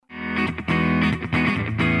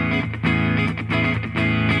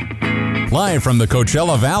live from the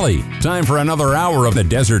Coachella Valley. Time for another hour of the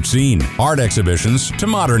desert scene. Art exhibitions to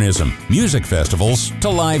modernism, music festivals to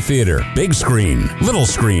live theater, big screen, little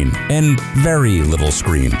screen, and very little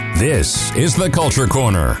screen. This is the Culture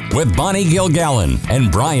Corner with Bonnie Gilgallon and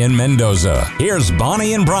Brayan Mendoza. Here's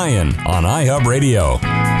Bonnie and Brayan on iHub Radio.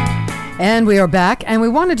 And we are back, and we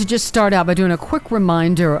wanted to just start out by doing a quick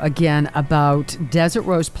reminder again about Desert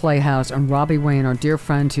Rose Playhouse and Robbie Wayne, our dear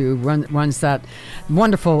friend who runs that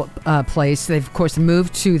wonderful place. They've, of course,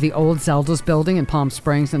 moved to the old Zelda's building in Palm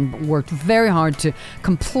Springs and worked very hard to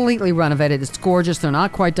completely renovate it. It's gorgeous. They're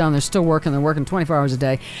not quite done. They're still working. They're working 24 hours a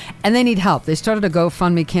day, and they need help. They started a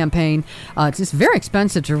GoFundMe campaign. It's just very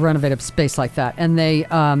expensive to renovate a space like that, and they've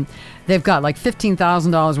got like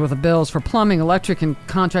 $15,000 worth of bills for plumbing, electric, and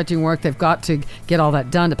contracting work. They've got to get all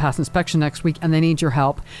that done to pass inspection next week, and they need your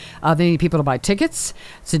help. They need people to buy tickets,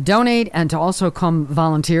 to donate, and to also come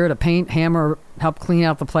volunteer to paint, hammer, help clean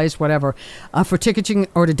out the place, whatever. For ticketing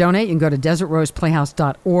or to donate, you can go to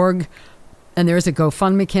desertroseplayhouse.org. And there is a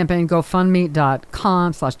GoFundMe campaign,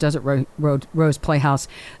 gofundme.com/Desert Rose Playhouse.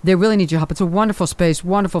 They really need your help. It's a wonderful space,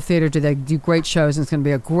 wonderful theater. They do great shows, and it's going to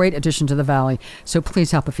be a great addition to the Valley. So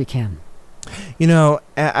please help if you can. You know,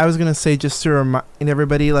 I was going to say, just to remind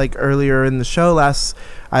everybody, like earlier in the show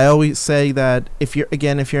I always say that if you're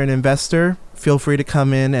an investor, feel free to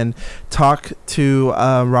come in and talk to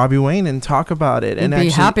Robbie Wayne and talk about it. He'd be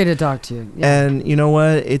happy to talk to you. Yeah. And you know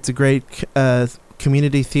what? It's a great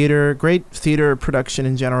community theater, great theater production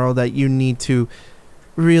in general that you need to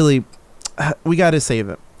really, we got to save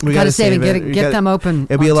it. We got to save it. Get them open.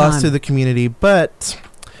 It'd be a loss to the community. But,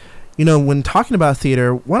 you know, when talking about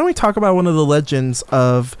theater, why don't we talk about one of the legends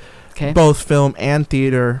of both film and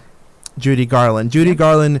theater, Judy Garland. Judy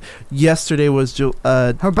Garland, yesterday was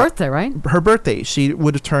her birthday, right? Her birthday. She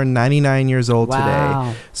would have turned 99 years old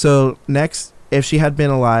today. So next, if she had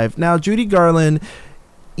been alive. Now, Judy Garland,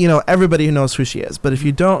 you know, everybody knows who she is. But if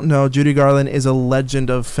you don't know, Judy Garland is a legend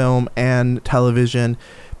of film and television.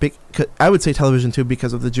 I would say television, too,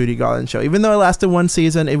 because of the Judy Garland show. Even though it lasted one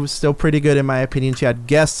season, it was still pretty good, in my opinion. She had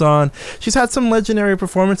guests on. She's had some legendary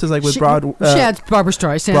performances, like with she had Barbra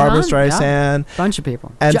Streisand. Yeah. Bunch of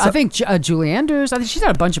people. And I think Julie Andrews. I think she's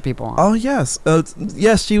had a bunch of people on. Oh, yes.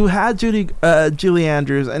 Yes, she had Julie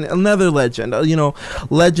Andrews, and another legend. You know,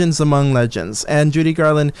 legends among legends. And Judy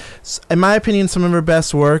Garland, in my opinion, some of her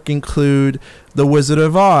best work include The Wizard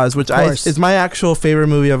of Oz, which is my actual favorite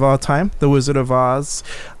movie of all time, The Wizard of Oz.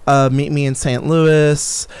 Meet Me in St.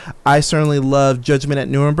 Louis. I certainly love Judgment at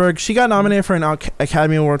Nuremberg. She got nominated for an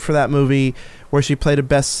Academy Award for that movie, where she played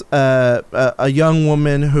a young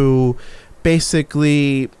woman who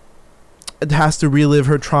basically has to relive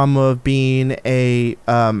her trauma of being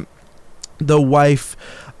the wife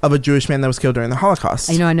of a Jewish man that was killed during the Holocaust.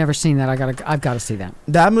 You know, I've never seen that. I've got to see that.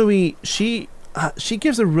 That movie, she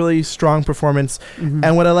gives a really strong performance,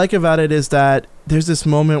 and what I like about it is that there's this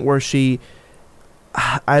moment where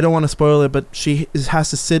I don't want to spoil it, but she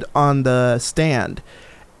has to sit on the stand,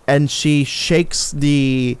 and she shakes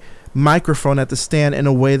the microphone at the stand in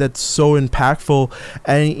a way that's so impactful,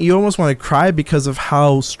 and you almost want to cry because of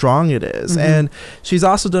how strong it is. And she's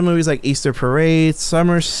also done movies like Easter Parade,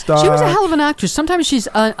 Summer Stock. She was a hell of an actress. Sometimes she's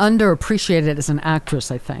underappreciated as an actress,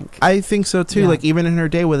 I think. I think so too. Like even in her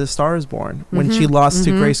day with A Star Is Born, when she lost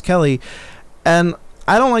to Grace Kelly. And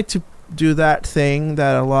I don't like to do that thing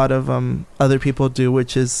that a lot of other people do,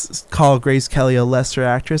 which is call Grace Kelly a lesser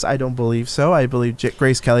actress. I don't believe so. I believe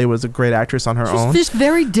Grace Kelly was a great actress on her own. She's just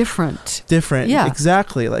very different. Yeah,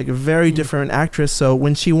 exactly, like a very different actress. So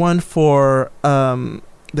when she won for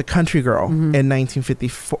The Country Girl in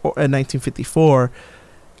 1954,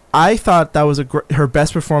 I thought that was her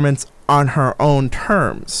best performance on her own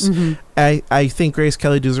terms. I think Grace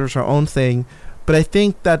Kelly deserves her own thing. But I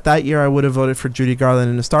think that year I would have voted for Judy Garland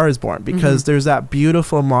in A Star Is Born, because there's that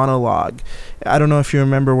beautiful monologue. I don't know if you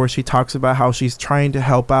remember, where she talks about how she's trying to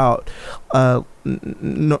help out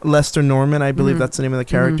Lester Norman, I believe that's the name of the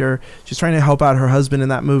character. She's trying to help out her husband in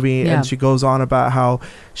that movie, and she goes on about how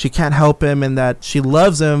she can't help him and that she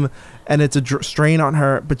loves him, and it's a strain on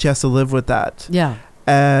her, but she has to live with that. Yeah.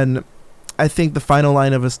 And I think the final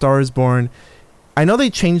line of A Star Is Born, I know they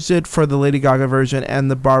changed it for the Lady Gaga version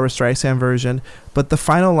and the Barbra Streisand version, but the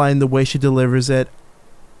final line, the way she delivers it,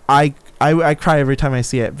 I cry every time I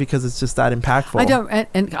see it, because it's just that impactful. I don't,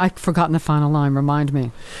 and I've forgotten the final line. Remind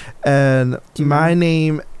me. And my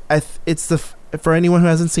name, for anyone who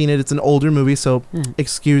hasn't seen it, it's an older movie, so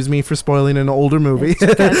excuse me for spoiling an older movie.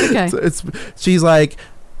 It's okay. So she's like,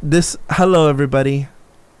 hello everybody.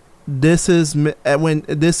 This is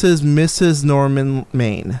Mrs. Norman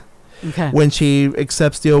Maine. when she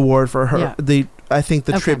accepts the award for her the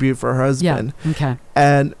tribute for her husband. Yeah. Okay.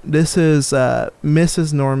 And this is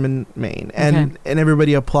Mrs. Norman Maine, and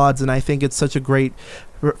everybody applauds, and I think it's such a great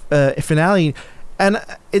finale. And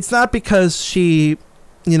it's not because she,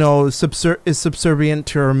 is subservient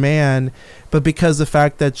to her man, but because the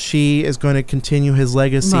fact that she is going to continue his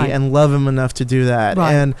legacy and love him enough to do that.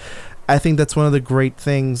 Right. And I think that's one of the great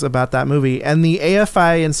things about that movie. And the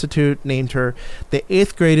AFI Institute named her the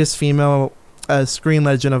 8th greatest female screen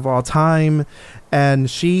legend of all time. And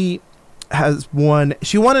she won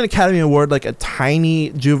an Academy Award, like a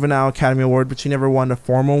tiny juvenile Academy Award, but she never won a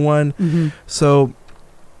formal one. Mm-hmm. So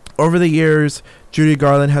over the years, Judy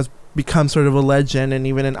Garland has become sort of a legend and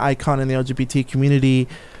even an icon in the LGBT community,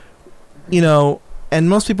 and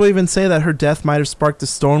most people even say that her death might have sparked the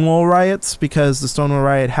Stonewall riots, because the Stonewall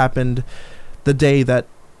riot happened the day that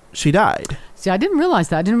she died. See, I didn't realize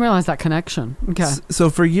that. I didn't realize that connection. Okay.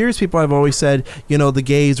 So for years, people have always said, the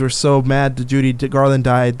gays were so mad that Judy Garland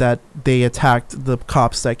died that they attacked the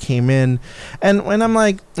cops that came in. And when I'm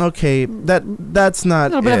like, okay, that's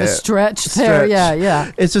not a little bit of a stretch there.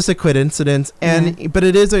 Yeah. It's just a coincidence. And but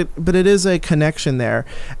it is a connection there.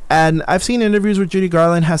 And I've seen interviews where Judy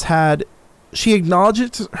Garland has had. She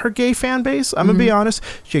acknowledged her gay fan base. I'm gonna be honest.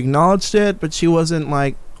 She acknowledged it, but she wasn't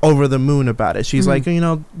like over the moon about it. She's like,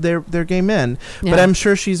 they're gay men. Yeah. But I'm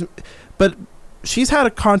sure she's had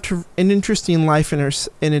an interesting life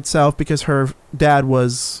in itself, because her dad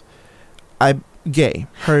was gay.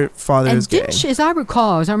 Her father is gay. As I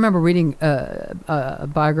recall, as I remember reading a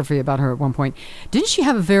biography about her at one point, didn't she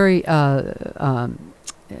have a very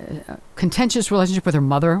contentious relationship with her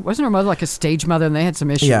mother? Wasn't her mother like a stage mother, and they had some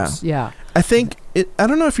issues? Yeah. I think I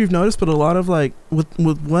don't know if you've noticed, but a lot of, like,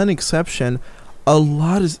 with one exception, a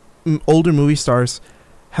lot of older movie stars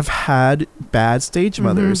have had bad stage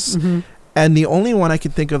mothers. Mm-hmm. And the only one I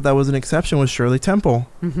could think of that was an exception was Shirley Temple.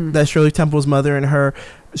 Mm-hmm. That Shirley Temple's mother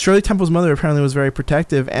apparently was very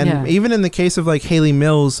protective. And even in the case of, like, Haley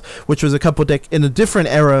Mills, which was in a different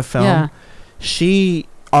era of film, she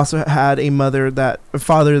also had a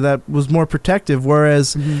father that was more protective,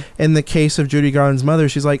 whereas in the case of Judy Garland's mother,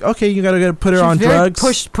 she's like, okay, you gotta put her on drugs.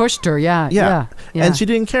 Pushed her, yeah. And she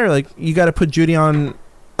didn't care. Like, you gotta put Judy on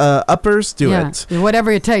uppers, do it. Whatever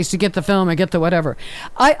it takes to get the film and get the whatever.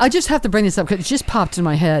 I just have to bring this up because it just popped in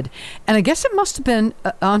my head, and I guess it must have been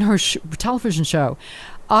on her television show.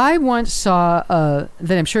 I once saw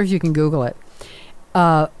that, I'm sure you can Google it,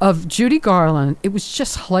 of Judy Garland. It was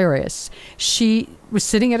just hilarious. She was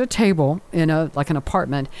sitting at a table in an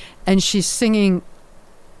apartment, and she's singing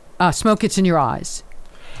 "Smoke Gets in Your Eyes,"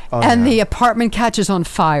 and the apartment catches on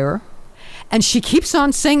fire. And she keeps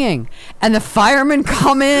on singing, and the firemen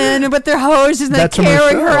come in with their hoses and they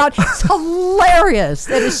carry her out. It's hilarious.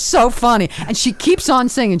 That is so funny. And she keeps on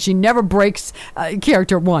singing. She never breaks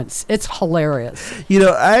character once. It's hilarious.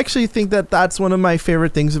 I actually think that that's one of my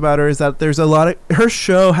favorite things about her, is that there's her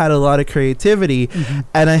show had a lot of creativity. Mm-hmm.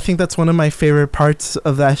 And I think that's one of my favorite parts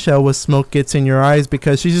of that show was Smoke Gets in Your Eyes,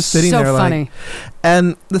 because she's just sitting there funny.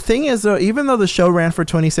 And the thing is, though, even though the show ran for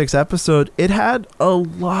 26 episodes, it had a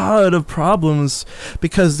lot of problems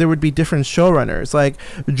because there would be different showrunners. Like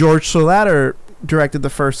George Solater directed the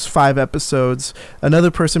first 5 episodes.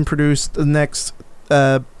 Another person produced the next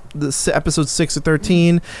episodes 6 to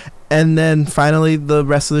 13. And then finally, the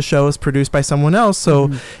rest of the show is produced by someone else. So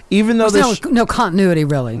even though there's no continuity,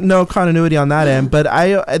 really. No continuity on that end.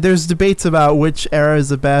 But there's debates about which era is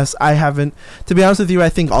the best. I haven't, to be honest with you, I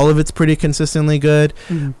think all of it's pretty consistently good.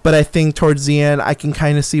 Mm-hmm. But I think towards the end, I can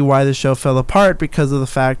kind of see why the show fell apart, because of the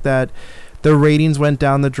fact that the ratings went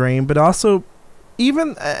down the drain. But also,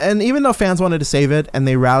 even though fans wanted to save it and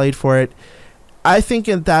they rallied for it, I think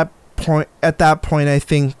at that point, I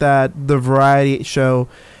think that the variety show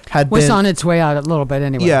was on its way out a little bit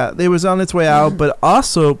anyway. Yeah, it was on its way out, but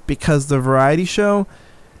also because the variety show,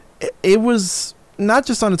 it was not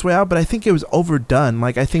just on its way out, but I think it was overdone.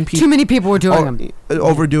 Like, I think too many people were doing them.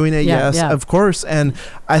 Overdoing it, yes, of course. And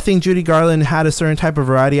I think Judy Garland had a certain type of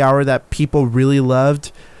variety hour that people really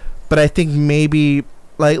loved, but I think maybe,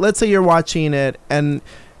 like, let's say you're watching it and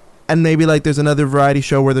maybe, like, there's another variety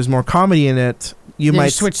show where there's more comedy in it. You might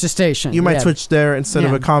switch the station. You might switch there instead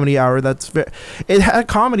of a comedy hour. It had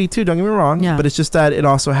comedy too, don't get me wrong. Yeah. But it's just that it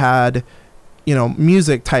also had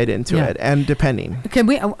music tied into it, and depending. Can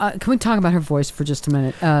we talk about her voice for just a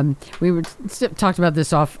minute? We talked about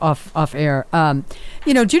this off air.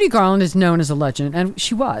 Judy Garland is known as a legend, and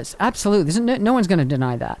she was absolutely. No one's going to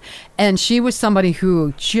deny that. And she was somebody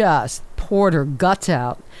who just poured her guts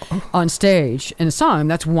out on stage in a song.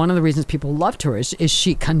 That's one of the reasons people loved her is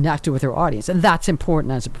she connected with her audience, and that's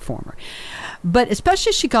important as a performer. But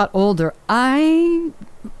especially as she got older, I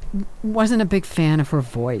wasn't a big fan of her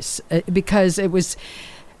voice because it's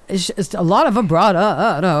just a lot of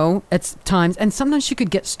vibrato at times, and sometimes she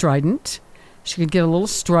could get strident. She could get a little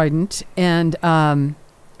strident, and and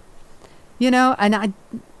I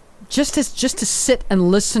just to sit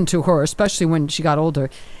and listen to her, especially when she got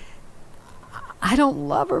older. I don't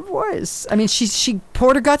love her voice. I mean, she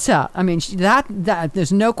poured her guts out. I mean, that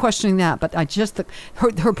there's no questioning that. But I just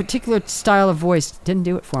her particular style of voice didn't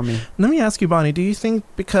do it for me. Let me ask you, Bonnie. Do you think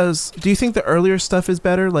the earlier stuff is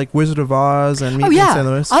better, like Wizard of Oz and Meet Me in St.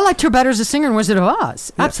 Louis? I liked her better as a singer in Wizard of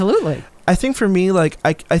Oz. Yeah. Absolutely. I think for me, like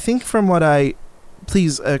I think from what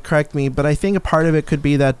please correct me, but I think a part of it could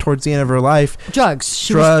be that towards the end of her life,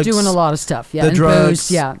 she was doing a lot of stuff. Yeah, the drugs,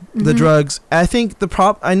 booze, yeah, the drugs. I think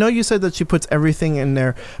I know you said that she puts everything in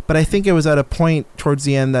there, but I think it was at a point towards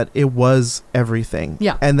the end that it was everything.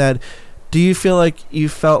 Yeah, and that. Do you feel like you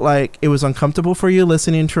felt like it was uncomfortable for you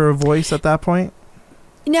listening to her voice at that point?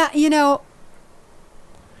 Now,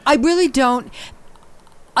 I really don't.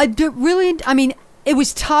 I mean. It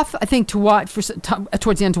was tough, I think, to watch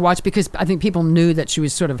towards the end to watch because I think people knew that she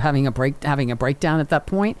was sort of having a breakdown at that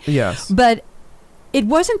point. Yes, but it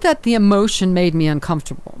wasn't that the emotion made me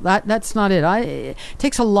uncomfortable. That's not it. It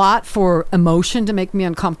takes a lot for emotion to make me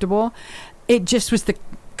uncomfortable. It just was the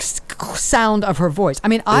sound of her voice. I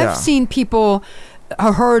mean, I've seen people.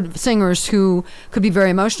 I heard singers who could be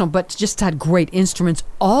very emotional, but just had great instruments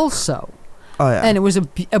also. Oh, yeah. And it was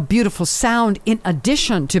a beautiful sound in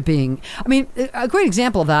addition to being... I mean, a great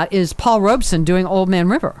example of that is Paul Robeson doing Old Man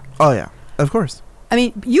River. Oh, yeah. Of course. I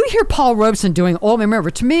mean, you hear Paul Robeson doing Old Man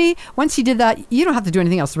River. To me, once he did that, you don't have to do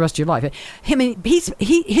anything else the rest of your life.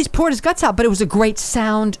 He's poured his guts out, but it was a great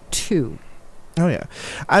sound, too. Oh, yeah.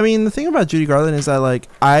 I mean, the thing about Judy Garland is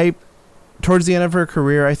that, towards the end of her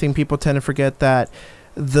career, I think people tend to forget that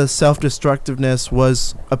the self-destructiveness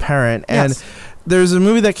was apparent. And there's a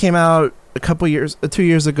movie that came out 2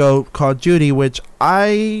 years ago called Judy, which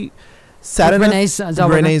I sat in Renee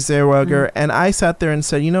Zellweger, and I sat there and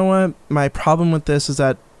said, you know what, my problem with this is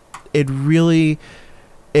that it wanted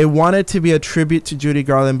to be a tribute to Judy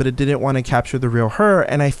Garland, but it didn't want to capture the real her.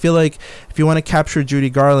 And I feel like if you want to capture Judy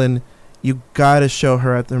Garland, you gotta show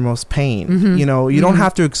her at their most pain. Mm-hmm. You don't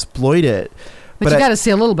have to exploit it, but you got to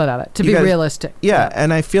see a little bit of it to be realistic. Yeah,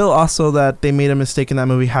 and I feel also that they made a mistake in that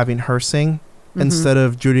movie having her sing. Mm-hmm. Instead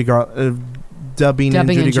of dubbing in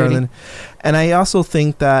Judy Garland. And I also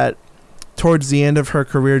think that towards the end of her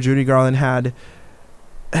career, Judy Garland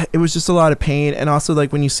it was just a lot of pain. And also,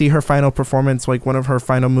 like, when you see her final performance, like one of her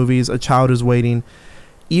final movies, A Child Is Waiting,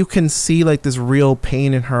 you can see like this real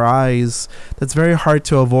pain in her eyes that's very hard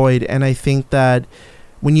to avoid. And I think that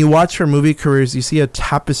when you watch her movie careers, you see a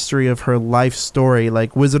tapestry of her life story,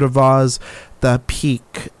 like Wizard of Oz, the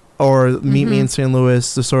peak, or Meet Me in St.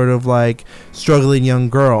 Louis, the sort of like struggling young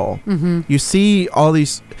girl. Mm-hmm. You see all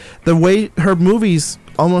these, the way her movies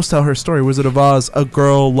almost tell her story. Wizard of Oz, a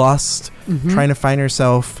girl lost, trying to find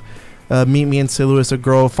herself. Meet Me in St. Louis, a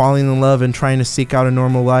girl falling in love and trying to seek out a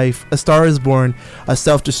normal life. A Star Is Born, a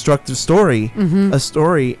self-destructive story, a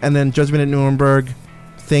story. And then Judgment at Nuremberg,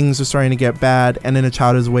 things are starting to get bad. And then A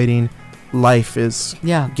Child Is Waiting, life is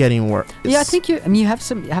getting worse. Yeah, I think you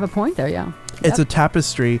have a point there, yeah. It's a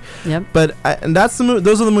tapestry. Yep. But and that's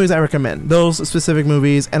those are the movies I recommend. Those specific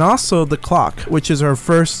movies, and also The Clock, which is her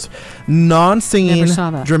first non-singing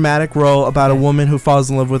dramatic role about a woman who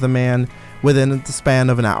falls in love with a man within the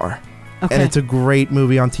span of an hour. Okay. And it's a great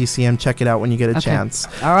movie on TCM. Check it out when you get a chance.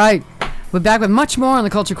 All right. We're back with much more on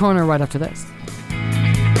the Culture Corner right after this.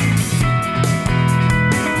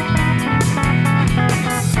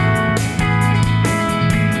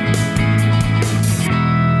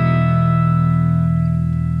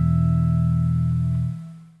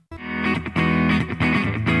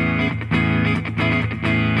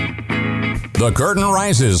 The curtain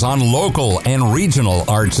rises on local and regional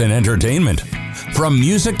arts and entertainment. From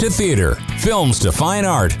music to theater, films to fine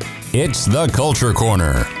art, it's the Culture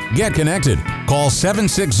Corner. Get connected. Call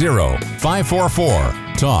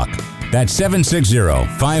 760-544-TALK. That's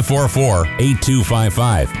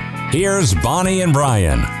 760-544-8255. Here's Bonnie and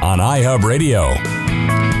Brayan on iHub Radio.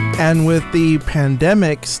 And with the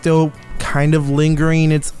pandemic still kind of lingering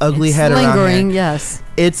its ugly head around lingering, here.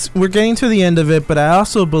 yes. We're getting to the end of it, but I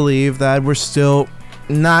also believe that we're still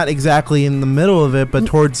not exactly in the middle of it, but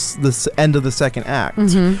towards the end of the second act.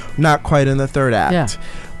 Not quite in the third act. Yeah.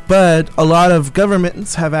 But a lot of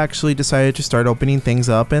governments have actually decided to start opening things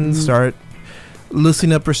up and start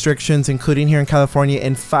loosening up restrictions, including here in California.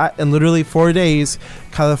 In literally 4 days,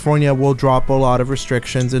 California will drop a lot of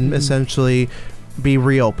restrictions and essentially be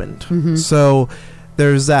reopened. So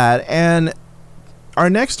there's that. And our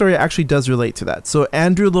next story actually does relate to that. So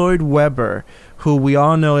Andrew Lloyd Webber, who we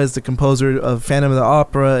all know as the composer of Phantom of the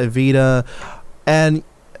Opera, Evita,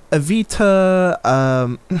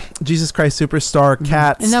 Jesus Christ Superstar,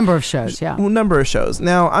 Cats. A number of shows, yeah.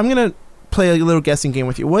 Now, I'm going to play a little guessing game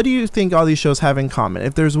with you. What do you think all these shows have in common?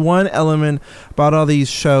 If there's one element about all these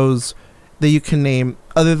shows that you can name,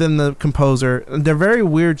 other than the composer, they're very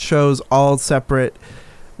weird shows, all separate.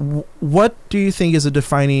 What do you think is a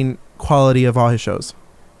defining quality of all his shows?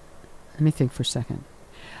 Let me think for a second.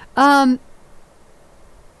 I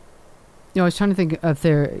was trying to think if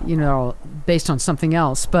they're, based on something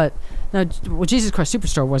else, but no, Jesus Christ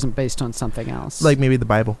Superstar wasn't based on something else. Like maybe the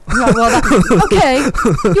Bible. Yeah, okay,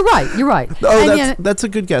 you're right. Oh, that's a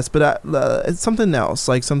good guess, but it's something else,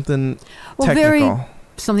 like something technical.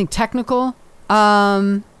 Something technical.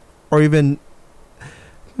 Or even,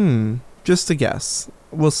 just a guess.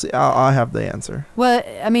 We'll see. I'll have the answer. Well,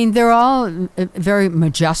 I mean, they're all very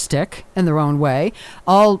majestic in their own way.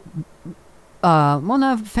 All,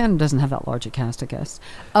 no, Phantom doesn't have that large a cast, I guess.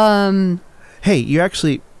 Hey, you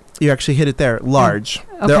actually hit it there. Large.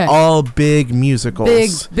 Okay. They're all big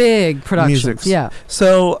musicals. Big productions. Musics. Yeah.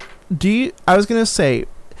 So, I was gonna say,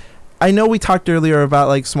 I know we talked earlier about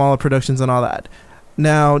like smaller productions and all that.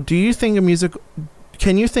 Now, can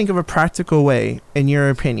you think of a practical way, in your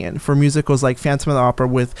opinion, for musicals like Phantom of the Opera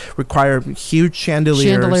require huge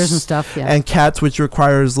chandeliers and stuff, yeah, and Cats, which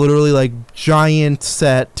requires literally like giant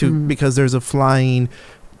set because there's a flying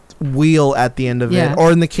wheel at the end of it,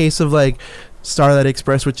 or in the case of like Starlight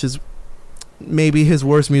Express, which is maybe his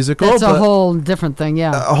worst musical. That's a whole different thing,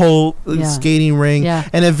 yeah. A whole skating ring,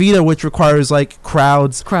 and Evita, which requires like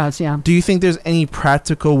crowds. Yeah. Do you think there's any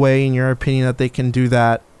practical way, in your opinion, that they can do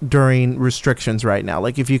that during restrictions right now?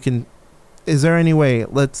 Like, if you can, is there any way?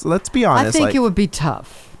 Let's be honest. I think it would be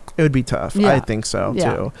tough. It would be tough. Yeah. I think so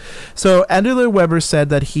too. So Andrew Lloyd Webber said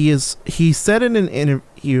that he said in an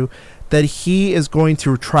interview that he is going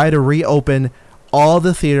to try to reopen all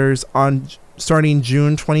the theaters on starting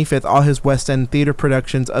June 25th, all his West End theater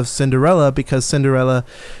productions of Cinderella, because Cinderella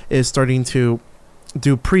is starting to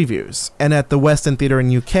do previews. And at the West End Theatre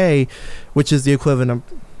in UK, which is the equivalent of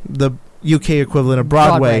the UK equivalent of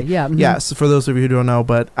Broadway. Yes, for those of you who don't know,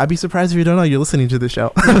 but I'd be surprised if you don't know, you're listening to the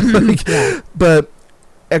show. But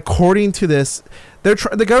according to this,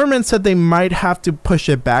 the government said they might have to push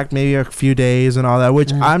it back maybe a few days and all that,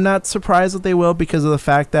 which I'm not surprised that they will, because of the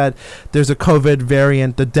fact that there's a COVID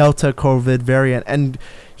variant, the Delta COVID variant, and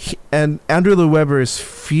Andrew Lloyd Webber is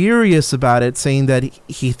furious about it, saying that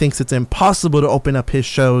he thinks it's impossible to open up his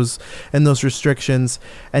shows and those restrictions.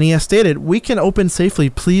 And he has stated, "We can open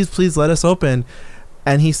safely. Please let us open."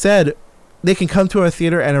 And he said, "They can come to our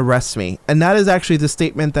theater and arrest me." And that is actually the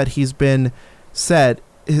statement that has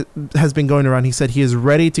been going around. He said he is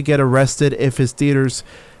ready to get arrested if his theaters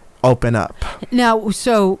open up. Now,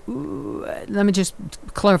 so let me just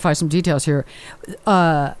clarify some details here.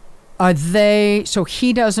 So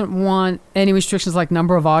he doesn't want any restrictions like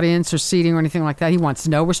number of audience or seating or anything like that? He wants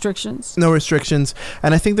no restrictions? No restrictions.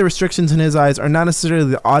 And I think the restrictions in his eyes are not necessarily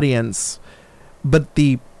the audience, but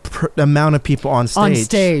the amount of people on stage. On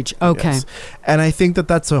stage, okay. Yes. And I think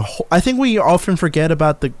that's I think we often forget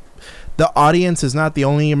about the audience is not the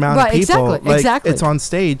only amount of people. Exactly. It's on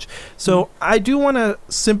stage. So I do want to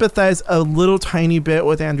sympathize a little tiny bit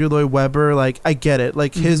with Andrew Lloyd Webber. Like, I get it.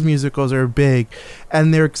 Like, his musicals are big,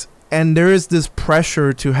 and there is this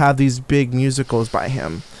pressure to have these big musicals by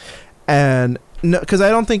him. And because I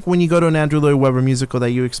don't think when you go to an Andrew Lloyd Webber musical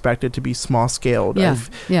that you expect it to be small scaled.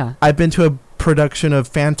 I've been to a production of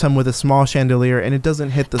Phantom with a small chandelier, and it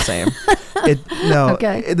doesn't hit the same.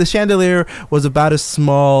 The chandelier was about as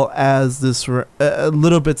small as this, a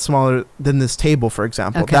little bit smaller than this table, for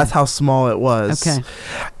example. That's how small it was. Okay.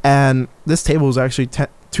 And this table was actually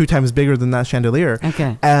 2 times bigger than that chandelier.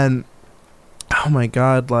 Okay. And oh my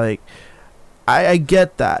God, like, I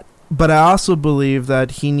get that, but I also believe that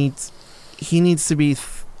he needs to be.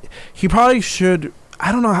 He probably should.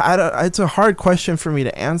 I don't know. It's a hard question for me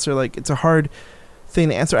to answer. Like, it's a hard thing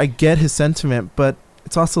to answer. I get his sentiment, but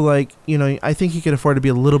it's also like, I think he could afford to be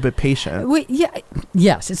a little bit patient.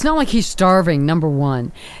 Yes. It's not like he's starving, number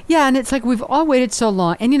one. Yeah, and it's like we've all waited so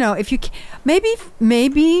long. And, if you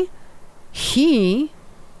maybe he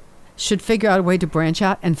should figure out a way to branch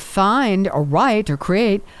out and find or write or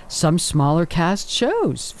create some smaller cast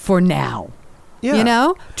shows for now.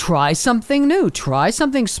 Yeah. Try something new. Try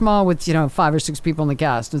something small with, 5 or 6 people in the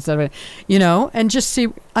cast instead of, and just see.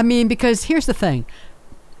 I mean, because here's the thing.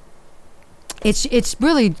 It's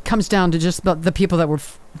really comes down to just the people that were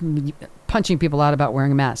punching people out about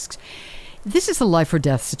wearing masks. This is a life or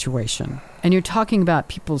death situation. And you're talking about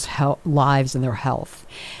people's lives and their health.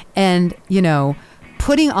 And,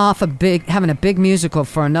 putting off having a big musical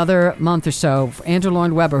for another month or so for Andrew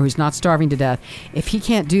Lloyd Webber, who's not starving to death, if he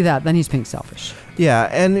can't do that, then he's being selfish. Yeah,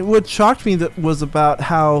 and what shocked me was about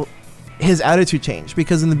how his attitude changed,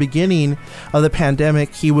 because in the beginning of the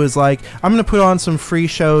pandemic, he was like, I'm going to put on some free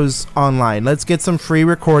shows online. Let's get some free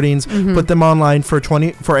recordings, put them online for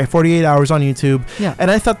 48 hours on YouTube. Yeah.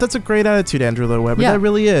 And I thought that's a great attitude, Andrew Lloyd Webber. Yeah. That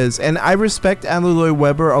really is. And I respect Andrew Lloyd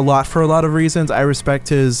Webber a lot for a lot of reasons. I respect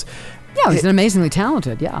his... Yeah, he's amazingly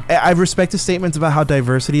talented, yeah. I respect his statements about how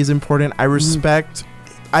diversity is important. I respect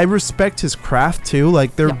his craft, too.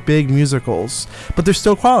 Like, they're big musicals, but they're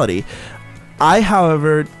still quality. I,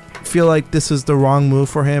 however, feel like this is the wrong move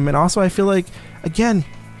for him. And also, I feel like, again,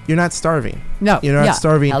 you're not starving. No. You're not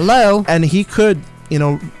starving. Hello. And he could,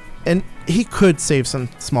 and he could save some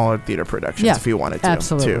smaller theater productions if he wanted to.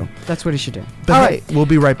 Absolutely. Too. That's what he should do. But All hey, right. We'll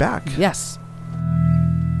be right back. Yes.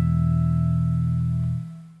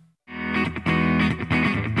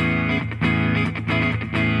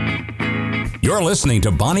 You're listening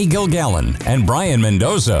to Bonnie Gilgallon and Brayan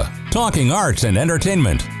Mendoza, talking arts and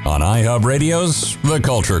entertainment on iHub Radio's The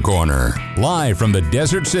Culture Corner. Live from the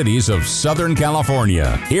desert cities of Southern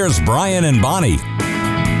California, here's Brayan and Bonnie.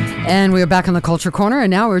 And we are back on the Culture Corner,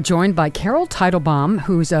 and now we're joined by Carol Teitelbaum,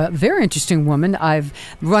 who's a very interesting woman. I've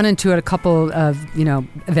run into at a couple of,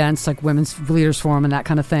 events like Women's Leaders Forum and that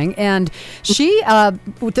kind of thing. And she, there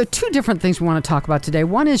are 2 different things we want to talk about today.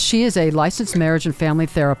 One is she is a licensed marriage and family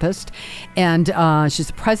therapist, and she's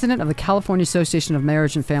the president of the California Association of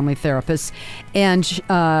Marriage and Family Therapists, and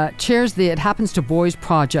chairs the It Happens to Boys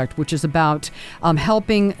project, which is about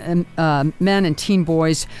helping men and teen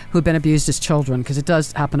boys who've been abused as children, because it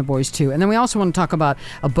does happen to boys too. And then we also want to talk about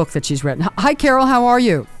a book that she's written. Hi, Carol. How are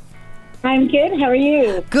you? I'm good. How are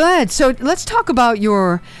you? Good. So let's talk about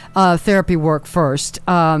your therapy work first.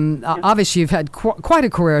 Obviously, you've had quite a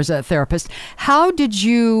career as a therapist. How did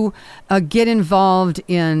you get involved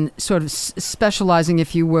in sort of specializing,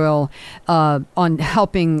 if you will, on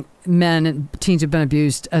helping men and teens who've been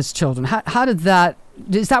abused as children? How did that?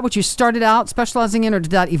 Is that what you started out specializing in, or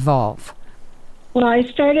did that evolve? Well, I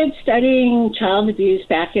started studying child abuse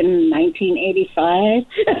back in 1985,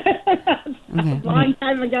 a long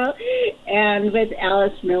time ago, and with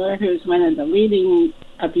Alice Miller, who's one of the leading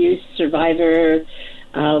abuse survivor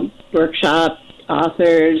workshop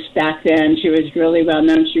authors back then. She was really well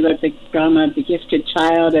known. She wrote the drama The Gifted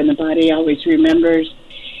Child and The Body Always Remembers,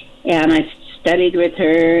 and I studied with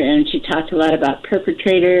her, and she talked a lot about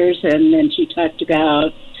perpetrators, and then she talked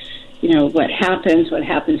about what happens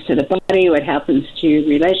to the body, what happens to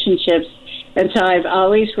relationships. And so I've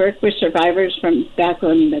always worked with survivors from back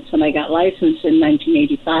when, that's when I got licensed in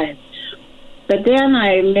 1985. But then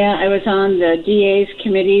I was on the DA's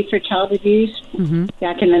Committee for Child Abuse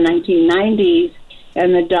back in the 1990s,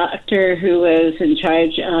 and the doctor who was in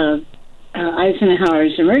charge of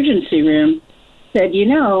Eisenhower's emergency room said,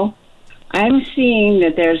 I'm seeing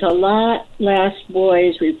that there's a lot less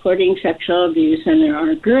boys reporting sexual abuse than there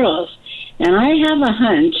are girls. And I have a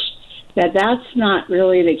hunch that that's not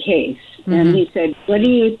really the case. And he said, what do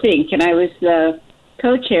you think? And I was the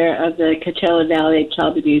co-chair of the Coachella Valley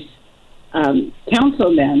Child Abuse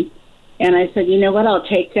Council then. And I said, you know what, I'll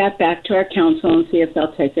take that back to our council and see if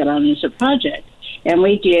they'll take that on as a project. And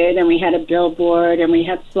we did, and we had a billboard, and we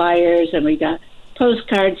had flyers, and we got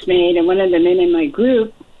postcards made. And one of the men in my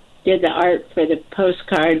group did the art for the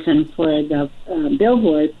postcards and for the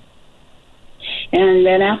billboard. And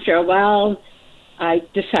then after a while, I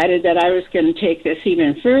decided that I was going to take this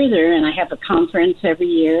even further, and I have a conference every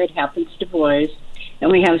year. It happens to boys,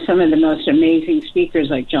 and we have some of the most amazing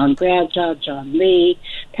speakers like John Bradshaw, John Lee,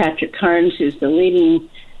 Patrick Carnes, who's the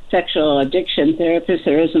leading sexual addiction therapist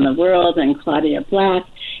there is in the world, and Claudia Black.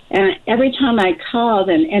 And every time I called,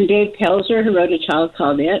 and Dave Pelzer, who wrote A Child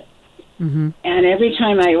Called It, and every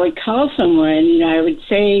time I would call someone, I would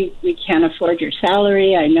say, we can't afford your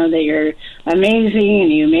salary. I know that you're amazing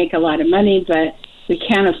and you make a lot of money, but we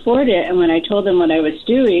can't afford it. And when I told them what I was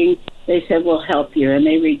doing, they said, we'll help you. And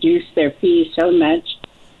they reduced their fees so much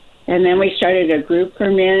And then we started a group for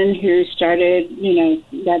men who started,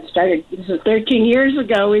 this is 13 years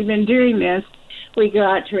ago we've been doing this. We go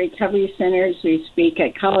out to recovery centers, we speak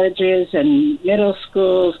at colleges and middle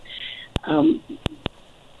schools.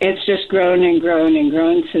 It's just grown and grown and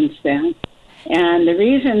grown since then. And the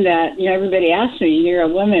reason that, everybody asks me, you're a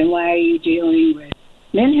woman, why are you dealing with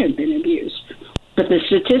men who've been abused? But the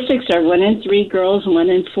statistics are 1 in 3 girls, 1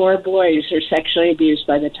 in 4 boys are sexually abused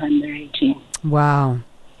by the time they're 18. Wow.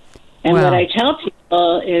 And what I tell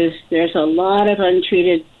people is there's a lot of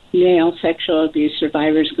untreated male sexual abuse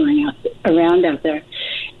survivors going around out there.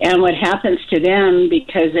 And what happens to them,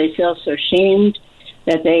 because they feel so shamed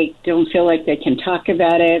that they don't feel like they can talk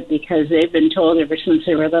about it, because they've been told ever since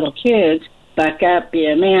they were little kids, buck up, be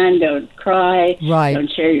a man, don't cry,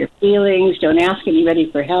 don't share your feelings, don't ask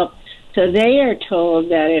anybody for help. So they are told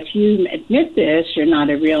that if you admit this, you're not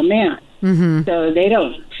a real man. Mm-hmm. So they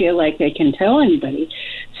don't feel like they can tell anybody.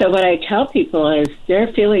 So what I tell people is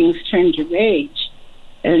their feelings turn to rage.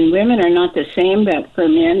 And women are not the same, but for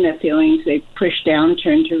men, the feelings they push down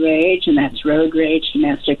turn to rage, and that's road rage,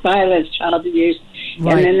 domestic violence, child abuse.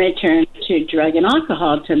 Right. And then they turn to drug and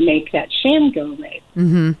alcohol to make that shame go away.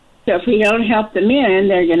 Mm-hmm. So if we don't help the men,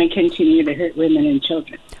 they're going to continue to hurt women and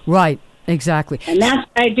children. Right. Exactly. And that's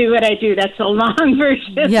why I do what I do. That's a long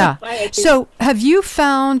version. Yeah. So have you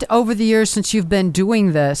found over the years since you've been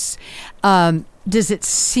doing this, does it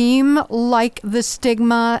seem like the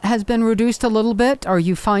stigma has been reduced a little bit? Are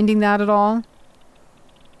you finding that at all?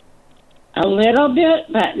 A little bit,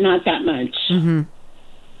 but not that much. Mm-hmm.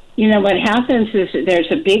 What happens is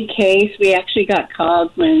there's a big case. We actually got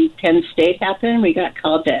called when Penn State happened. We got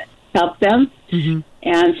called to help them. Mm-hmm.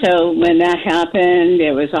 And so when that happened,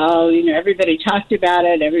 it was all, everybody talked about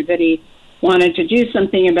it. Everybody wanted to do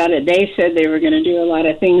something about it. They said they were going to do a lot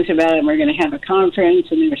of things about it, and we're going to have a conference,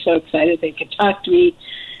 and they were so excited they could talk to me.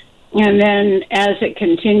 And then as it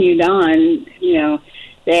continued on,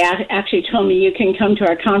 they actually told me, you can come to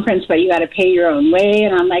our conference, but you got to pay your own way.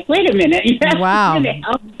 And I'm like, wait a minute. Wow.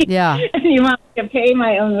 Yeah. You want me to pay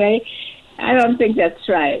my own way? I don't think that's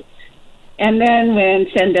right. And then when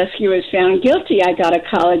Sandusky was found guilty, I got a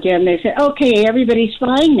call again. They said, okay, everybody's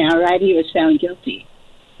fine now, right? He was found guilty.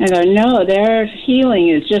 I go, no, their healing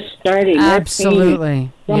is just starting.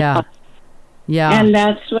 Absolutely. Yeah. Yeah. And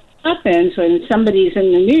that's what happens when somebody's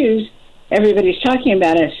in the news. Everybody's talking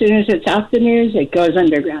about it. As soon as it's off the news, it goes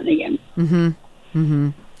underground again. Mm-hmm. Mm-hmm.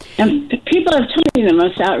 And people have told me the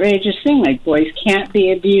most outrageous thing, like boys can't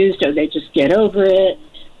be abused or they just get over it.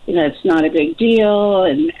 It's not a big deal.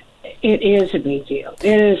 And it is a big deal.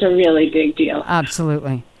 It is a really big deal.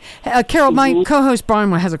 Absolutely. Carol, my co-host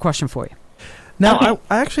Brayan has a question for you. Now, okay.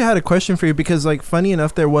 I actually had a question for you because, funny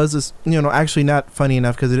enough, there was this, actually not funny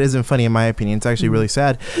enough because it isn't funny in my opinion. It's actually really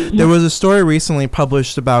sad. Mm-hmm. There was a story recently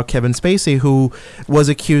published about Kevin Spacey who was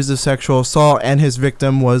accused of sexual assault and his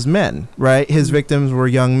victim was men, right? His victims were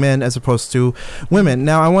young men as opposed to women.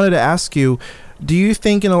 Now, I wanted to ask you, do you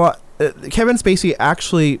think Kevin Spacey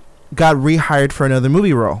actually got rehired for another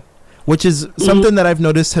movie role? Which is something that I've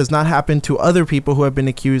noticed has not happened to other people who have been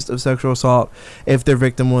accused of sexual assault if their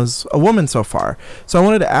victim was a woman so far. So I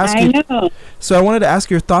wanted to ask I wanted to ask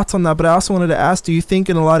your thoughts on that, but I also wanted to ask, do you think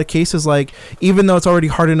in a lot of cases, even though it's already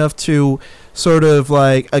hard enough to sort of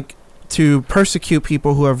to persecute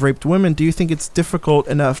people who have raped women, do you think it's difficult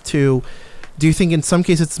enough do you think in some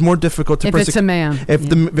cases it's more difficult to persecute if it's a man? If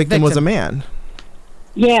the victim was a man?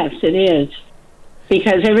 Yes, it is.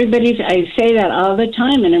 Because I say that all the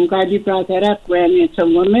time, and I'm glad you brought that up. When it's a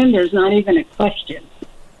woman, there's not even a question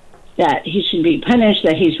that he should be punished,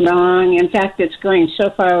 that he's wrong. In fact, it's going so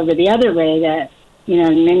far over the other way that,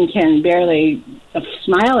 men can barely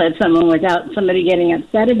smile at someone without somebody getting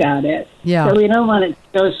upset about it. Yeah. So we don't want it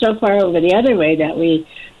to go so far over the other way that we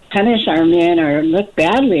punish our men or look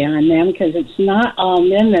badly on them, because it's not all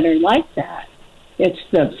men that are like that. It's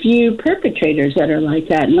the few perpetrators that are like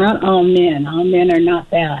that, not all men. All men are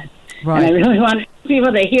not bad. Right. And I really want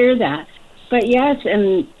people to hear that. But yes,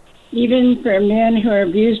 and even for men who are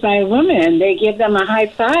abused by a woman, they give them a high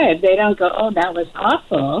five. They don't go, oh, that was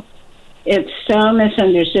awful. It's so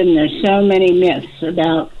misunderstood, and there's so many myths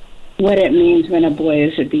about what it means when a boy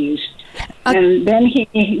is abused. And then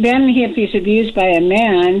if he's abused by a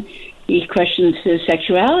man, he questions his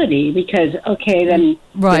sexuality because, okay, then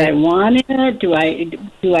do I want it? Do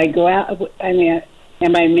I go out? I mean,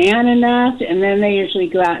 am I man enough? And then they usually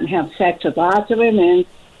go out and have sex with lots of women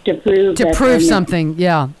to prove something.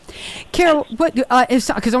 Yeah, Carol, what? Because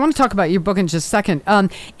I want to talk about your book in just a second.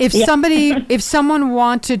 If someone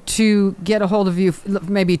wanted to get a hold of you,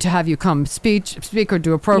 maybe to have you come speak or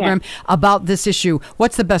do a program about this issue,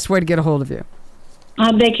 what's the best way to get a hold of you?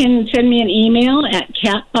 They can send me an email at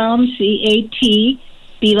catbaum, C-A-T,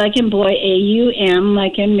 B like in boy, A-U-M,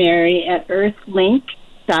 like in Mary, at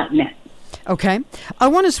earthlink.net. Okay. I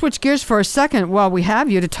want to switch gears for a second while we have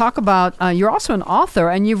you to talk about, you're also an author,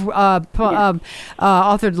 and you've authored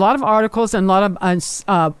a lot of articles and a lot of an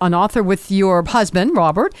author with your husband,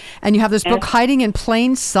 Robert, and you have this book, Hiding in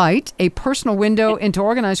Plain Sight, A Personal Window into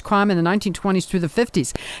Organized Crime in the 1920s through the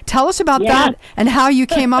 50s. Tell us about that and how you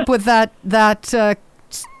came up with that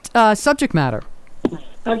subject matter.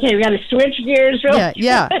 Okay, we got to switch gears real quick.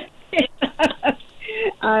 Yeah.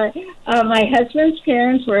 My husband's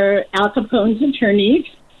parents were Al Capone's attorneys.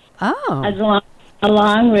 Oh.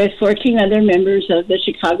 Along with 14 other members of the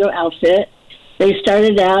Chicago outfit. They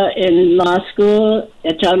started out in law school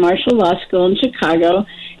at John Marshall Law School in Chicago,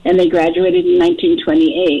 and they graduated in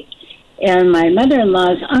 1928. And my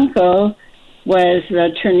mother-in-law's uncle was the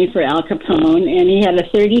attorney for Al Capone, and he had a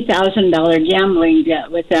 $30,000 gambling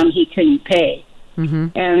debt with them he couldn't pay. Mm-hmm.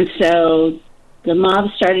 And so the mob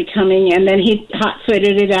started coming, and then he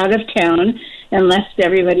hot-footed it out of town and left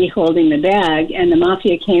everybody holding the bag. And the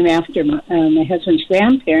mafia came after my husband's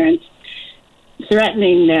grandparents,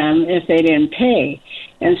 threatening them if they didn't pay.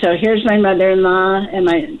 And so here's my mother-in-law,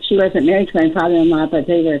 and she wasn't married to my father-in-law, but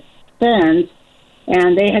they were friends,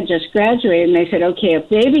 and they had just graduated, and they said, okay, if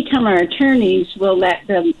they become our attorneys, we'll let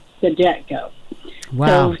the debt go. Wow.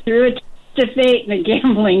 So through it to fate and a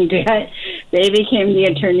gambling debt, they became the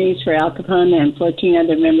attorneys for Al Capone and 14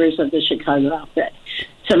 other members of the Chicago outfit.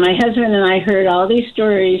 So my husband and I heard all these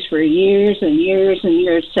stories for years and years and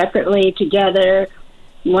years separately, together.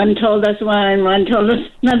 One told us one told us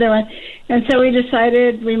another one. And so we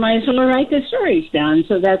decided we might as well write the stories down.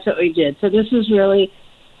 So that's what we did. So this is really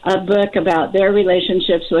a book about their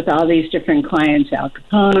relationships with all these different clients, Al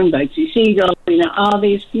Capone, Bugsy Siegel, all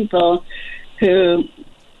these people who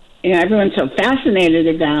everyone's so fascinated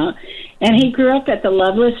about. And he grew up at the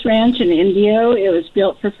Loveless Ranch in Indio. It was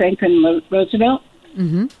built for Franklin Roosevelt.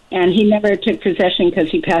 Mm-hmm. And he never took possession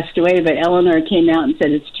because he passed away, but Eleanor came out and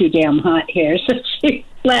said it's too damn hot here, so she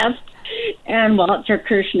left. And Walter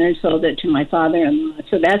Kirshner sold it to my father-in-law.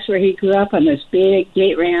 So that's where he grew up, on this big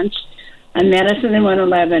gate ranch on Madison and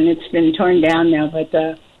 111. It's been torn down now, but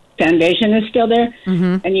the foundation is still there.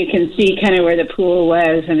 Mm-hmm. And you can see kind of where the pool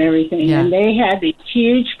was and everything. Yeah. And they had these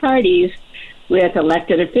huge parties with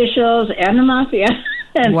elected officials and the mafia.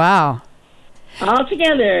 And wow. All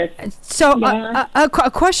together. So a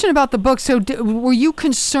question about the book. So were you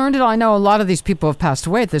concerned at all? I know a lot of these people have passed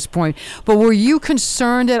away at this point, but were you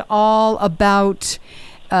concerned at all about,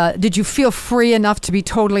 did you feel free enough to be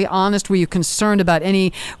totally honest? Were you concerned about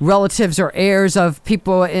any relatives or heirs of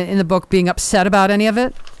people in the book being upset about any of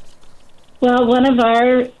it? Well, one of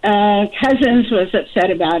our cousins was upset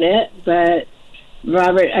about it, but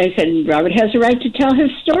I said, Robert has a right to tell his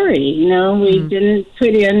story. We didn't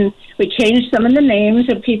we changed some of the names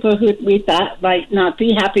of people who we thought might not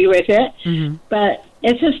be happy with it. Mm-hmm. But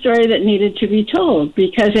it's a story that needed to be told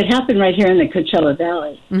because it happened right here in the Coachella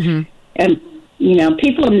Valley. Mm-hmm. And,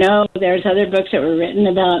 people know there's other books that were written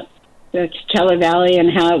about the Coachella Valley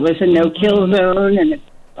and how it was a no-kill zone and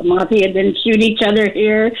the mafia didn't shoot each other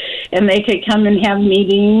here and they could come and have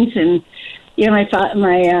meetings. And my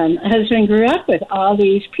husband grew up with all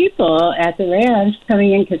these people at the ranch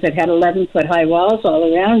coming in because it had 11-foot high walls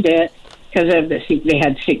all around it because of they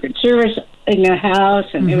had Secret Service in the house,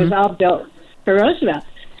 and it was all built for Roosevelt.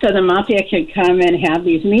 So the mafia could come and have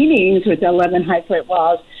these meetings with 11 high-foot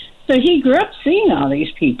walls. So he grew up seeing all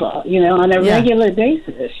these people, on a regular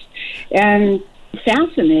basis, and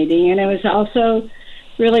fascinating. And it was also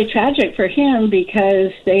really tragic for him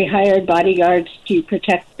because they hired bodyguards to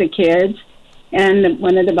protect the kids. And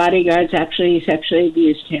one of the bodyguards actually sexually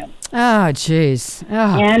abused him. Oh, jeez.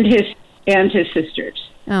 Oh. And his sisters.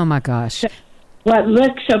 Oh, my gosh. So what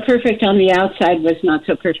looked so perfect on the outside was not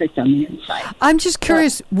so perfect on the inside. I'm just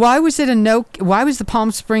curious, why was the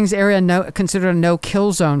Palm Springs area considered a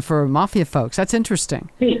no-kill zone for mafia folks? That's interesting.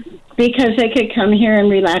 Because they could come here and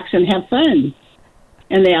relax and have fun.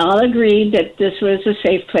 And they all agreed that this was a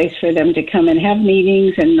safe place for them to come and have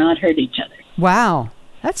meetings and not hurt each other. Wow.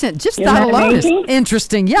 That's it. Just that alone is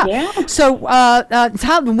interesting. Yeah. So, when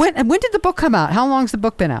did the book come out? How long has the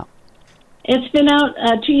book been out? It's been out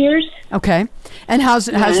 2 years. Okay. And my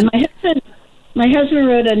husband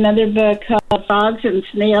wrote another book called Frogs and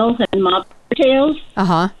Snails and Mob Tales.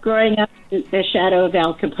 Growing up in the shadow of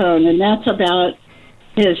Al Capone, and that's about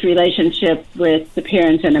his relationship with the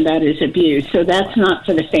parents and about his abuse. So that's not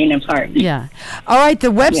for the faint of heart. Yeah. All right.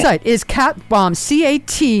 The website is Catbaum,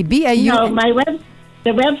 CATBAU. No, the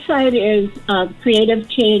website is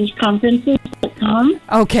creativechangeconferences.com.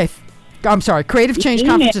 Okay. I'm sorry,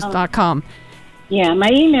 creativechangeconferences.com. Yeah, my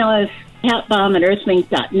email is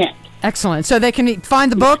patbaum@earthlink.net. Excellent. So they can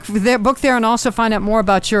find the book there, and also find out more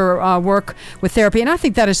about your work with therapy. And I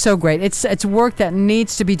think that is so great. It's work that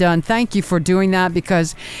needs to be done. Thank you for doing that,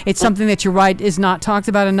 because it's something that you're right is not talked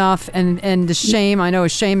about enough. And the shame, I know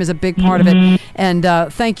shame is a big part of it. And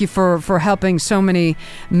thank you for helping so many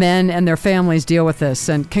men and their families deal with this.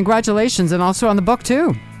 And congratulations, and also on the book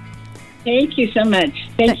too. Thank you so much.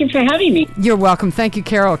 Thank you for having me. You're welcome. Thank you,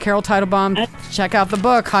 Carol. Carol Teitelbaum. Check out the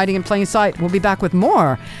book, Hiding in Plain Sight. We'll be back with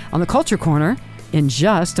more on the Culture Corner in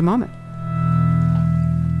just a moment.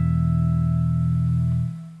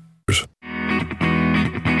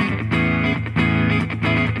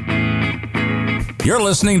 You're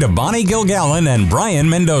listening to Bonnie Gilgallon and Brayan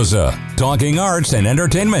Mendoza, talking arts and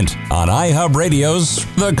entertainment on iHub Radio's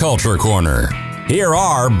The Culture Corner. Here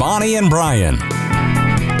are Bonnie and Brayan.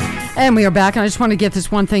 And we are back, and I just want to get this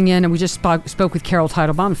one thing in. And we just spoke with Carol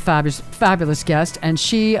Teitelbaum, fabulous guest, and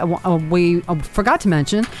we forgot to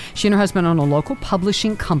mention, she and her husband own a local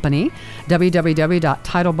publishing company,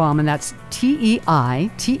 www.teitelbaum, and that's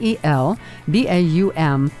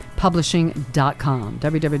TEITELBAUM publishing.com,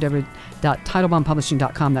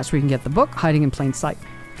 www.teitelbaumpublishing.com. That's where you can get the book, Hiding in Plain Sight.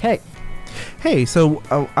 Okay. Hey, so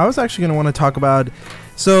I was actually going to want to talk about,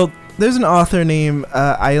 so there's an author named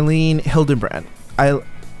Elin Hilderbrand.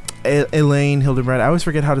 Elin Hilderbrand. I always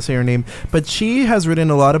forget how to say her name, but she has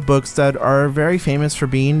written a lot of books that are very famous for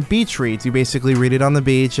being beach reads. You basically read it on the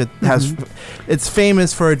beach. It has, it's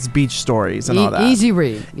famous for its beach stories and all that. Easy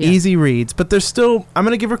read. Yeah. Easy reads, but they're still, I'm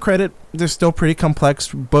going to give her credit, they're still pretty complex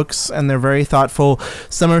books, and they're very thoughtful.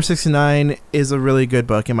 Summer of '69 is a really good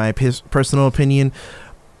book, in my personal opinion,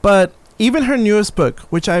 but even her newest book,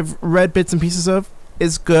 which I've read bits and pieces of,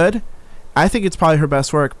 is good. I think it's probably her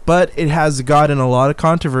best work, but it has gotten a lot of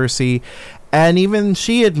controversy, and even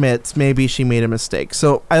she admits maybe she made a mistake.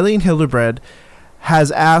 So Elin Hilderbrand has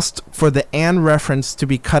asked for the Anne reference to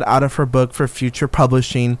be cut out of her book for future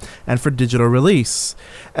publishing and for digital release.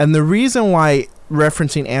 And the reason why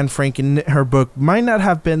referencing Anne Frank in her book might not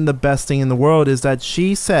have been the best thing in the world is that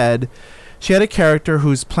she said she had a character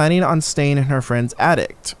who's planning on staying in her friend's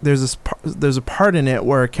attic. There's a part in it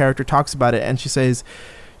where a character talks about it, and she says,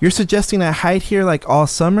 "You're suggesting I hide here like all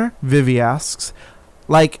summer?" Vivi asks.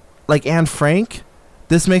 Like Anne Frank?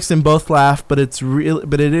 This makes them both laugh, but it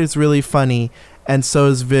is really funny, and so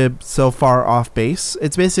is Viv so far off base.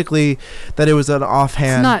 It's basically that it was an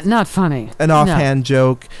offhand... It's not funny. An offhand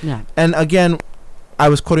joke. Yeah. And again, I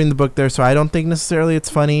was quoting the book there, so I don't think necessarily it's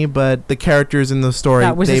funny, but the characters in the story,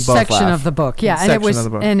 that was they a both section laugh. of the book. Yeah,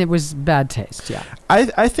 and it was bad taste. Yeah.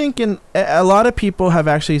 I think a lot of people have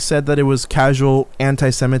actually said that it was casual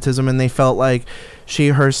anti-Semitism, and they felt like she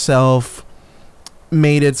herself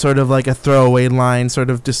made it sort of like a throwaway line, sort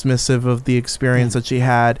of dismissive of the experience that she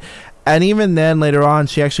had. And even then, later on,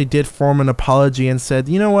 she actually did form an apology and said,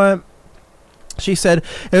 you know what? She said,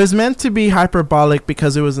 it was meant to be hyperbolic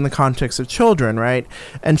because it was in the context of children, right?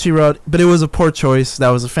 And she wrote, but it was a poor choice that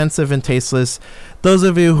was offensive and tasteless. Those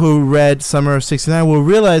of you who read Summer of '69 will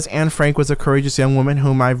realize Anne Frank was a courageous young woman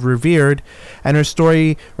whom I've revered, and her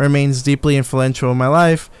story remains deeply influential in my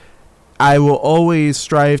life. I will always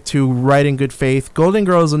strive to write in good faith. Golden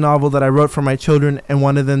Girl is a novel that I wrote for my children and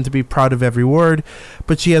wanted them to be proud of every word,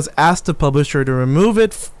 but she has asked the publisher to remove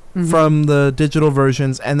it from the digital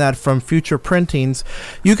versions, and that from future printings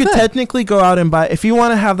you could technically go out and buy, if you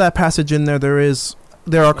want to have that passage in there, there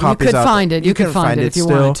are copies out there. You could find it if you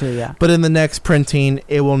wanted to, yeah. But in the next printing,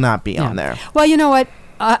 it will not be on there. Well, you know what?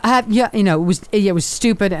 It was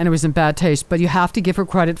stupid and it was in bad taste, but you have to give her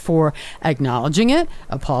credit for acknowledging it,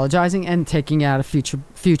 apologizing, and taking out a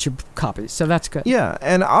future copies. So that's good. Yeah,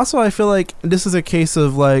 and also I feel like this is a case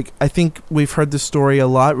of, like, I think we've heard this story a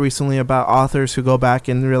lot recently about authors who go back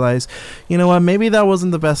and realize, you know what, maybe that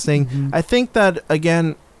wasn't the best thing. I think that,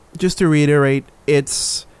 again, just to reiterate,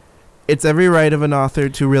 it's every right of an author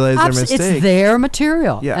to realize their mistake. It's their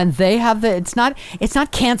material, and they have it's not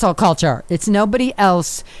cancel culture. It's nobody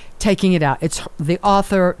else taking it out. It's the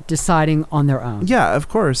author deciding on their own. Yeah, of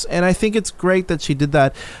course. And I think it's great that she did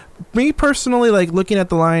that. Me personally, like, looking at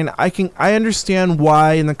the line, I understand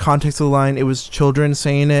why in the context of the line it was children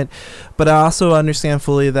saying it, but I also understand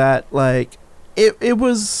fully that, like, it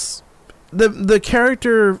was the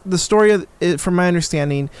character, the story of it, from my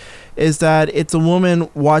understanding, is that it's a woman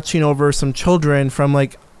watching over some children from,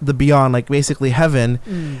 like, the beyond, like basically heaven,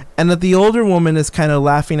 and that the older woman is kind of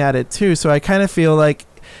laughing at it too. So I kind of feel like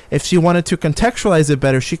if she wanted to contextualize it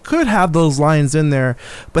better, she could have those lines in there,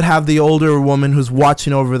 but have the older woman who's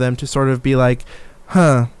watching over them to sort of be like,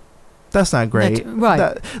 huh, that's not great.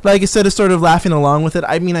 Right. Like, instead of sort of laughing along with it,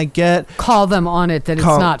 I mean, I get... Call them on it that it's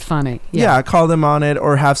not funny. Yeah, call them on it,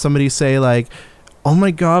 or have somebody say, like, oh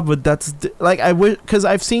my God, but that's... Like, I would... Because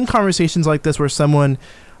I've seen conversations like this where someone...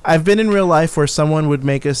 I've been in real life where someone would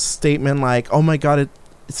make a statement like, oh my God,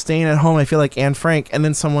 it's staying at home, I feel like Anne Frank. And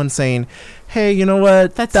then someone saying, hey, you know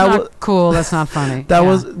what? That's not cool. That's not funny.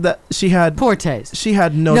 She had... Poor taste. She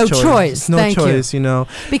had no choice. No choice, you know.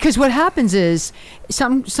 Because what happens is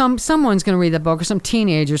someone's going to read that book, or some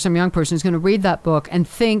teenager, some young person is going to read that book and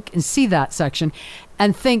think and see that section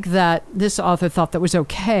and think that this author thought that was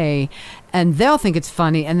okay, and they'll think it's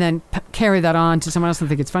funny, and then carry that on to someone else and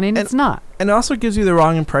think it's funny, and it's not. And it also gives you the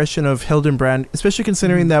wrong impression of Hilderbrand, especially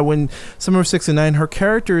considering that when Summer of '69, her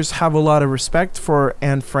characters have a lot of respect for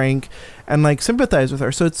Anne Frank and like sympathize with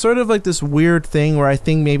her. So it's sort of like this weird thing where I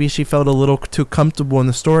think maybe she felt a little too comfortable in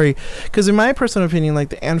the story. Because in my personal opinion, like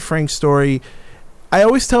the Anne Frank story, I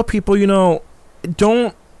always tell people, you know,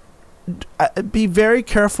 don't be very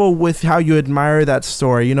careful with how you admire that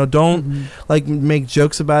story. You know, don't like make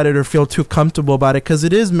jokes about it or feel too comfortable about it, because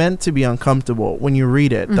it is meant to be uncomfortable when you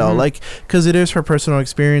read it, though. Like, because it is her personal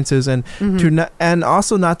experiences, and and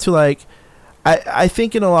also not to like. I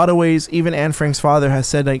think in a lot of ways, even Anne Frank's father has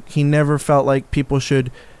said like he never felt like people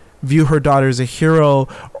should view her daughter as a hero,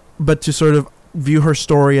 but to sort of view her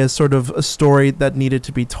story as sort of a story that needed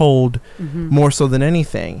to be told more so than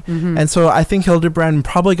anything. And so I think Hilderbrand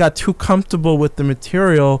probably got too comfortable with the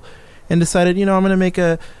material and decided, you know, I'm going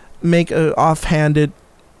to make a offhanded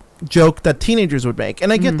joke that teenagers would make.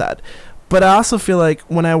 And I get that. But I also feel like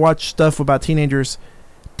when I watch stuff about teenagers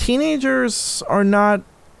are not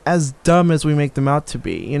as dumb as we make them out to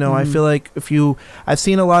be. You know, I feel like I've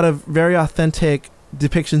seen a lot of very authentic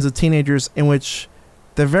depictions of teenagers in which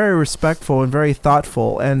they're very respectful and very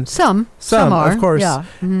thoughtful, and some are, of course. Yeah.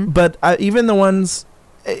 But even the ones,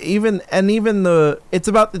 it's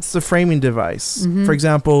the framing device. For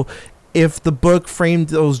example, if the book framed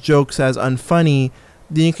those jokes as unfunny,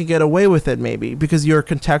 then you could get away with it maybe because you're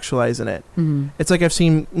contextualizing it. It's like I've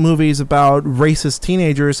seen movies about racist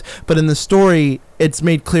teenagers, but in the story, it's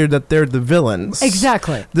made clear that they're the villains.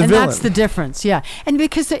 Exactly. That's the difference, yeah. And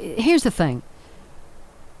because here's the thing.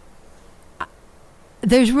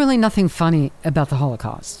 There's really nothing funny about the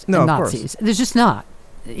Holocaust and Nazis. There's just not.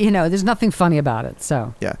 You know, there's nothing funny about it.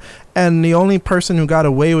 So yeah, and the only person who got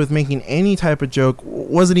away with making any type of joke,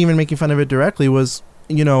 wasn't even making fun of it directly, was,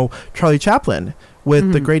 you know, Charlie Chaplin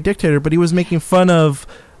with The Great Dictator. But he was making fun of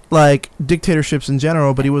like dictatorships in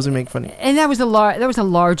general, but he wasn't making fun. And that was a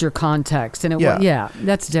larger context, and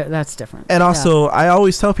that's different. And also, I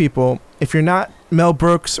always tell people, if you're not Mel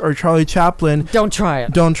Brooks or Charlie Chaplin, don't try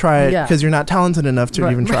it because you're not talented enough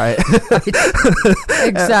to even try it.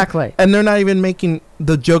 Exactly. And they're not even making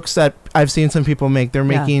the jokes that I've seen some people make. They're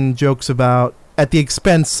making jokes about at the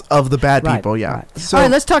expense of the bad people. So, all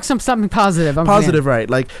right, let's talk something positive. Right?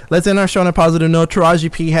 Like, let's end our show on a positive note.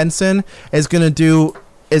 Taraji P Henson is going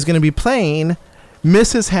to be playing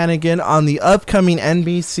Mrs. Hannigan on the upcoming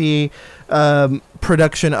NBC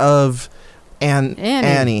production of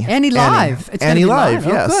Annie Live. It's Annie Live,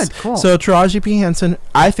 yes. Oh, good, cool. So Taraji P Henson,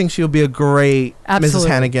 I think she'll be a great Mrs.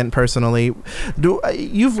 Hannigan. Personally,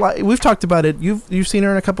 we've talked about it. You've seen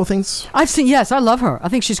her in a couple things. I've seen. Yes, I love her. I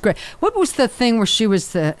think she's great. What was the thing where she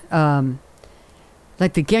was the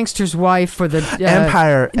like the gangster's wife for the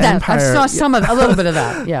Empire? I saw a little bit of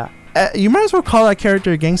that. Yeah. You might as well call that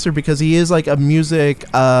character a gangster because he is like a music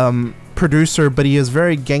producer, but he is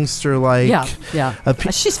very gangster-like. Yeah.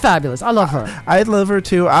 She's fabulous. I love her. I love her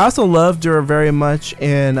too. I also loved her very much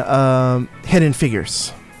in Hidden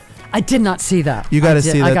Figures. I did not see that. You got to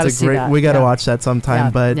see that. That's a great. We got to watch that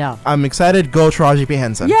sometime. But I'm excited. Go Taraji P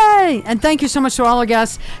Henson. Yay! And thank you so much to all our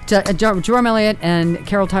guests, to Jerome Elliott and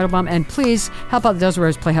Carol Teitelbaum. And please help out the Desert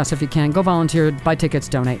Rose Playhouse if you can. Go volunteer, buy tickets,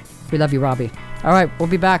 donate. We love you, Robbie. All right, we'll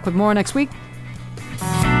be back with more next week.